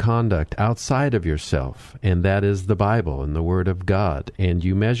code of conduct outside of yourself, and that is the Bible and the Word of God, and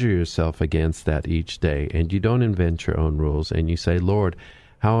you measure yourself against that each day, and you don't invent your own rules, and you say, Lord,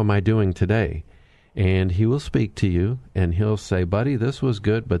 how am I doing today? And He will speak to you, and He'll say, buddy, this was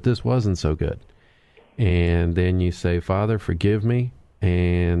good, but this wasn't so good. And then you say, Father, forgive me,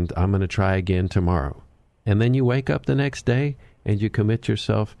 and I'm going to try again tomorrow. And then you wake up the next day and you commit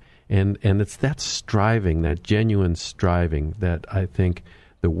yourself. And it's that striving, that genuine striving that I think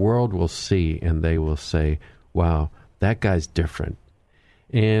the world will see and they will say, wow, that guy's different.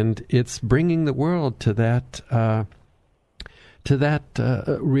 And it's bringing the world to that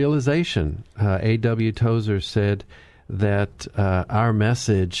realization. A.W. Tozer said that our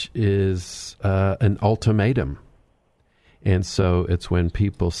message is an ultimatum. And so it's when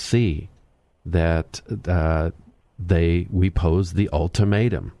people see that we pose the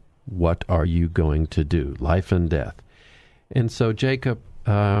ultimatum. What are you going to do? Life and death. And so, Jacob,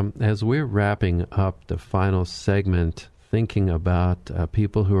 as we're wrapping up the final segment, thinking about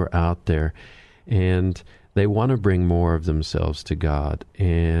people who are out there and they want to bring more of themselves to God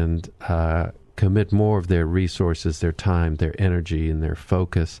and commit more of their resources, their time, their energy, and their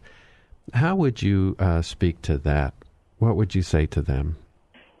focus, how would you speak to that? What would you say to them?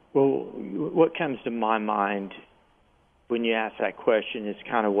 Well, what comes to my mind when you ask that question is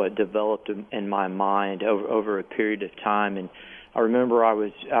kind of what developed in my mind over a period of time. And I remember I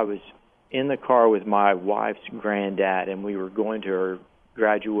was in the car with my wife's granddad, and we were going to her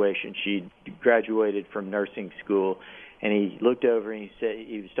graduation. She graduated from nursing school, and he looked over and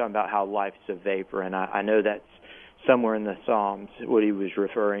he was talking about how life's a vapor. And I know that's somewhere in the Psalms what he was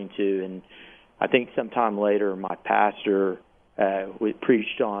referring to. And I think sometime later my pastor we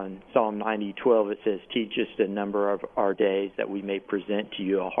preached on Psalm 90:12. It says, "Teach us the number of our days, that we may present to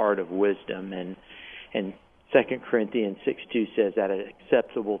you a heart of wisdom." And 2 Corinthians 6:2 says, "At an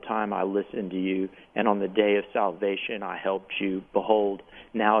acceptable time I listened to you, and on the day of salvation I helped you. Behold,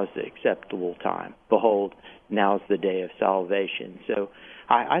 now is the acceptable time. Behold, now is the day of salvation." So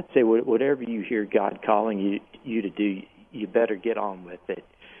I'd say whatever you hear God calling you to do, you better get on with it.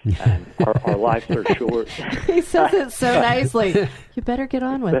 Our lives are short. He says it so nicely. You better get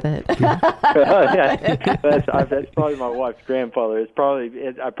on with it. That's probably my wife's grandfather.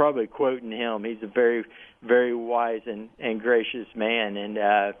 I'm probably quoting him. He's a very, very wise and gracious man. And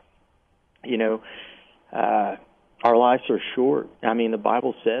our lives are short. I mean, the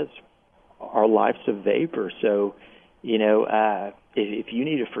Bible says our life's a vapor. So, if you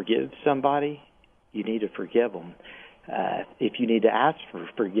need to forgive somebody, you need to forgive them. If you need to ask for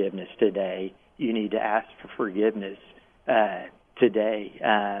forgiveness today, you need to ask for forgiveness today.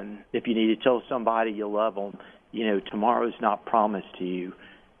 If you need to tell somebody you love them, tomorrow's not promised to you.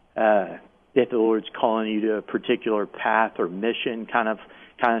 If the Lord's calling you to a particular path or mission, kind of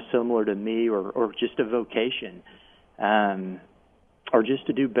similar to me, or just a vocation, or just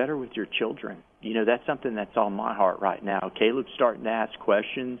to do better with your children, that's something that's on my heart right now. Caleb's starting to ask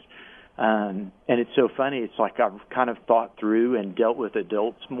questions. And it's so funny. It's like I've kind of thought through and dealt with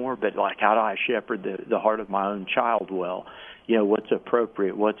adults more, but like, how do I shepherd the heart of my own child well? What's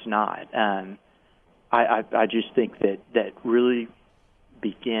appropriate, what's not. I just think that really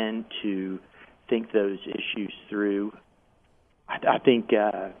begin to think those issues through. I think,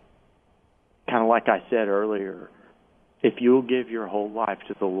 kind of like I said earlier, if you'll give your whole life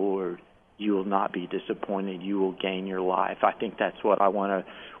to the Lord, you will not be disappointed. You will gain your life. I think that's what I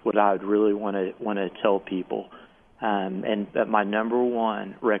would really want to tell people. And that my number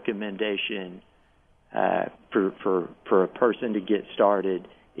one recommendation for a person to get started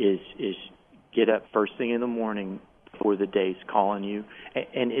is get up first thing in the morning before the day's calling you.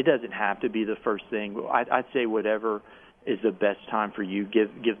 And it doesn't have to be the first thing. I'd say whatever is the best time for you.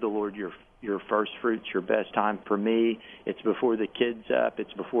 Give the Lord your first fruits, your best time. For me, it's before the kid's up.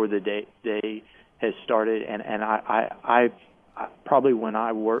 It's before the day has started. And I probably when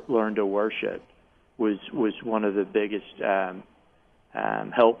I learned to worship was one of the biggest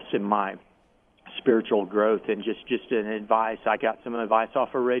helps in my spiritual growth. And just an advice, I got some advice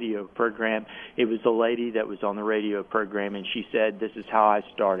off a radio program. It was a lady that was on the radio program, and she said, "This is how I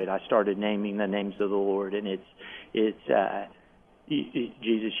started. I started naming the names of the Lord, and it's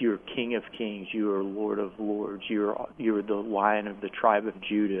Jesus, you are King of Kings. You are Lord of Lords. You are the Lion of the tribe of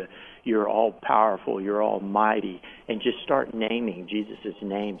Judah. You're all powerful. You're almighty." And just start naming Jesus'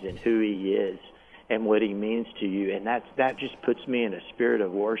 names and who He is and what He means to you. And that just puts me in a spirit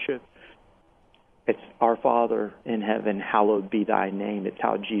of worship. It's Our Father in heaven, hallowed be Thy name. It's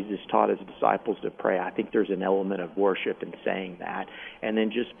how Jesus taught His disciples to pray. I think there's an element of worship in saying that, and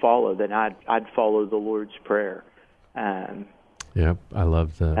then just follow. Then I'd follow the Lord's Prayer. Yep, I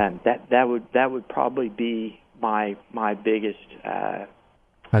love that. That would probably be my biggest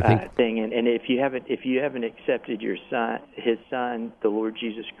thing. And if you haven't accepted His Son, the Lord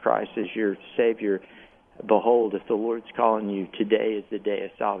Jesus Christ, as your Savior, behold, if the Lord's calling you, today is the day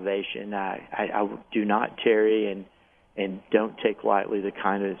of salvation. I do not tarry, and don't take lightly the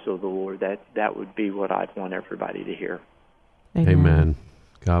kindness of the Lord. That would be what I'd want everybody to hear. Amen.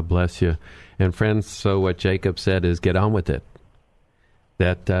 God bless you. And friends, so what Jacob said is get on with it.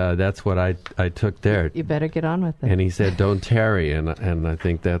 That's what I took there. You better get on with it. And he said, don't tarry. And I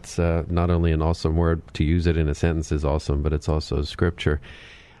think that's not only an awesome word, to use it in a sentence is awesome, but it's also scripture.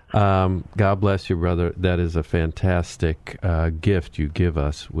 God bless you, brother. That is a fantastic gift you give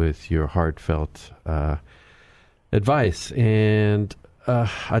us with your heartfelt advice. And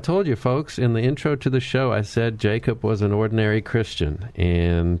I told you, folks, in the intro to the show, I said Jacob was an ordinary Christian.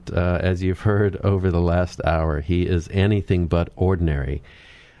 And as you've heard over the last hour, he is anything but ordinary.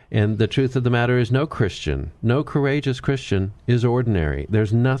 And the truth of the matter is no Christian, no courageous Christian is ordinary.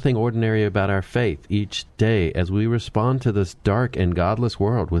 There's nothing ordinary about our faith each day as we respond to this dark and godless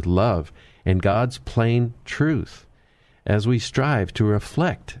world with love and God's plain truth, as we strive to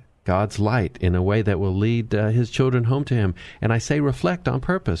reflect God's light in a way that will lead his children home to him. And I say reflect on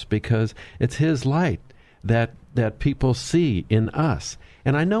purpose because it's his light that people see in us.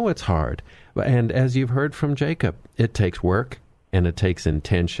 And I know it's hard. And as you've heard from Jacob, it takes work and it takes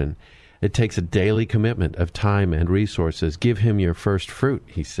intention. It takes a daily commitment of time and resources. Give him your first fruit,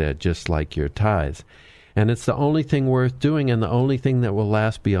 he said, just like your tithes. And it's the only thing worth doing and the only thing that will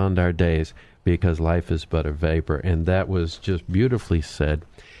last beyond our days, because life is but a vapor. And that was just beautifully said.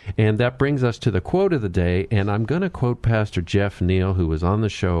 And that brings us to the quote of the day, and I'm going to quote Pastor Jeff Neal, who was on the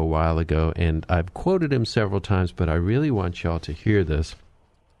show a while ago, and I've quoted him several times, but I really want y'all to hear this.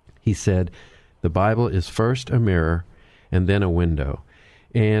 He said, the Bible is first a mirror and then a window.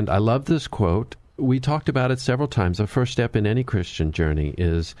 And I love this quote. We talked about it several times. The first step in any Christian journey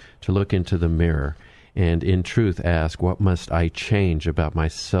is to look into the mirror and in truth ask, what must I change about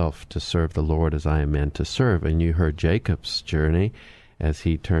myself to serve the Lord as I am meant to serve? And you heard Jacob's journey as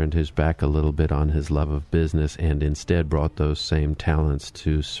he turned his back a little bit on his love of business and instead brought those same talents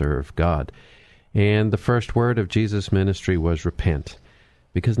to serve God. And the first word of Jesus' ministry was repent,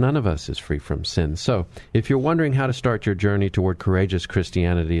 because none of us is free from sin. So if you're wondering how to start your journey toward courageous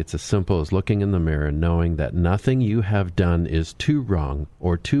Christianity, it's as simple as looking in the mirror and knowing that nothing you have done is too wrong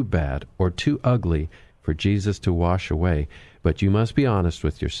or too bad or too ugly for Jesus to wash away. But you must be honest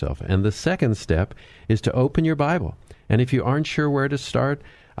with yourself. And the second step is to open your Bible. And if you aren't sure where to start,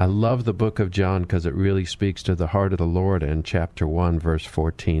 I love the book of John because it really speaks to the heart of the Lord. And chapter 1, verse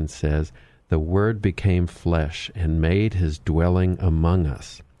 14 says, the Word became flesh and made his dwelling among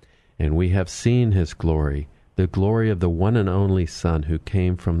us. And we have seen his glory, the glory of the one and only Son who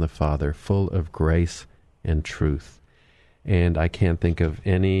came from the Father, full of grace and truth. And I can't think of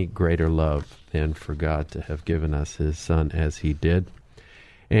any greater love than for God to have given us his Son as he did.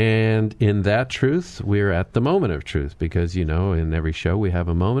 And in that truth, we're at the moment of truth because, you know, in every show we have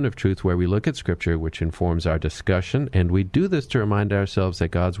a moment of truth where we look at Scripture, which informs our discussion. And we do this to remind ourselves that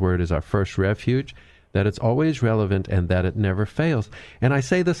God's Word is our first refuge, that it's always relevant, and that it never fails. And I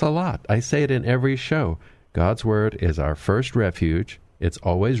say this a lot. I say it in every show. God's Word is our first refuge. It's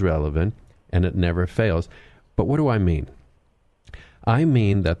always relevant, and it never fails. But what do I mean? I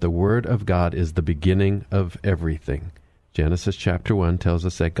mean that the Word of God is the beginning of everything. Genesis chapter 1 tells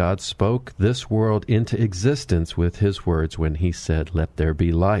us that God spoke this world into existence with his words when he said, let there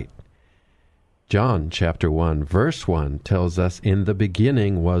be light. John chapter 1 verse 1 tells us, in the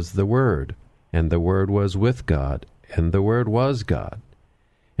beginning was the Word, and the Word was with God, and the Word was God.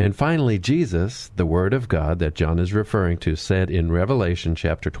 And finally, Jesus, the Word of God that John is referring to, said in Revelation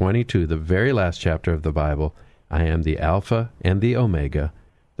chapter 22, the very last chapter of the Bible, I am the Alpha and the Omega,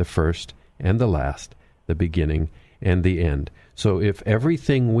 the first and the last, the beginning and the end. So if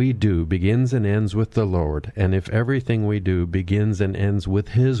everything we do begins and ends with the Lord, and if everything we do begins and ends with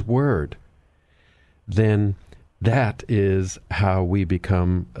his Word, then that is how we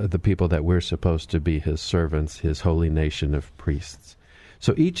become the people that we're supposed to be, his servants, his holy nation of priests.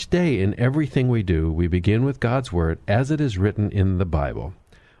 So each day in everything we do, we begin with God's Word as it is written in the Bible.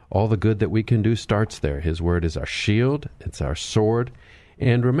 All the good that we can do starts there. His Word is our shield, it's our sword.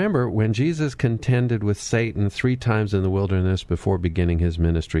 And remember, when Jesus contended with Satan 3 times in the wilderness before beginning his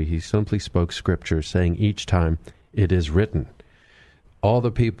ministry, he simply spoke Scripture, saying each time, it is written. All the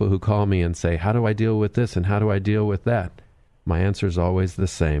people who call me and say, how do I deal with this and how do I deal with that? My answer is always the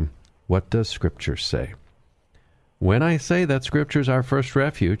same. What does Scripture say? When I say that Scripture is our first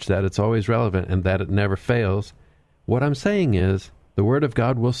refuge, that it's always relevant and that it never fails, what I'm saying is the Word of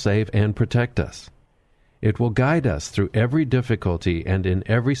God will save and protect us. It will guide us through every difficulty and in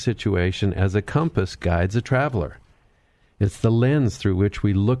every situation as a compass guides a traveler. It's the lens through which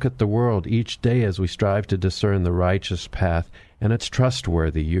we look at the world each day as we strive to discern the righteous path, and it's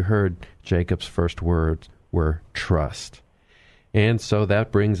trustworthy. You heard Jacob's first words were trust. And so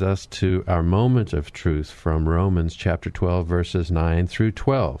that brings us to our moment of truth from Romans chapter 12, verses 9 through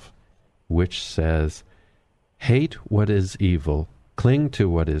 12, which says, "Hate what is evil, cling to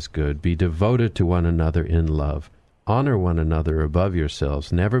what is good, be devoted to one another in love, honor one another above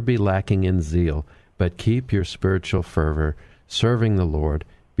yourselves, never be lacking in zeal, but keep your spiritual fervor, serving the Lord,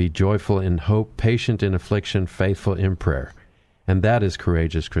 be joyful in hope, patient in affliction, faithful in prayer." And that is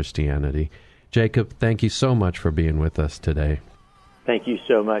courageous Christianity. Jacob, thank you so much for being with us today. Thank you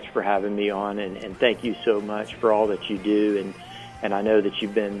so much for having me on, and thank you so much for all that you do. And I know that you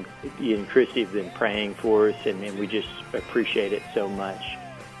and Christy have been praying for us, and we just appreciate it so much.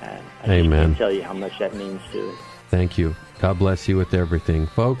 I Amen. Just can't tell you how much that means to us. Thank you. God bless you with everything.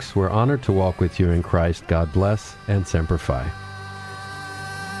 Folks, we're honored to walk with you in Christ. God bless and Semper Fi.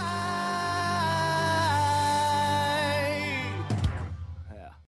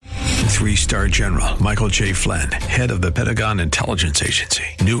 Three-star General Michael J. Flynn, head of the Pentagon Intelligence Agency,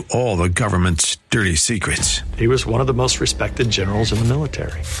 knew all the government's dirty secrets. He was one of the most respected generals in the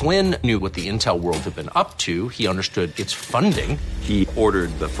military. Flynn knew what the intel world had been up to. He understood its funding. He ordered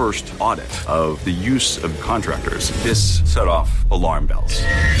the first audit of the use of contractors. This set off alarm bells.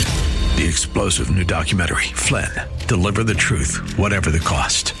 The explosive new documentary, Flynn, Deliver the Truth, Whatever the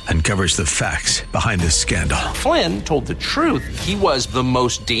Cost, uncovers the facts behind this scandal. Flynn told the truth. He was the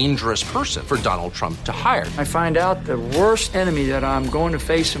most dangerous person for Donald Trump to hire. I find out the worst enemy that I'm going to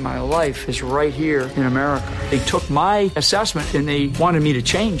face in my life is right here in America. They took my assessment and they wanted me to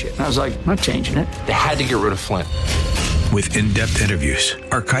change it. And I was like, I'm not changing it. They had to get rid of Flynn. With in-depth interviews,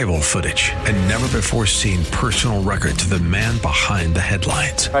 archival footage, and never-before-seen personal records of the man behind the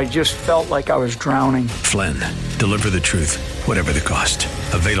headlines. I just felt like I was drowning. Flynn, Deliver the Truth, Whatever the Cost.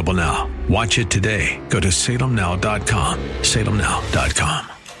 Available now. Watch it today. Go to salemnow.com.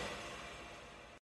 salemnow.com.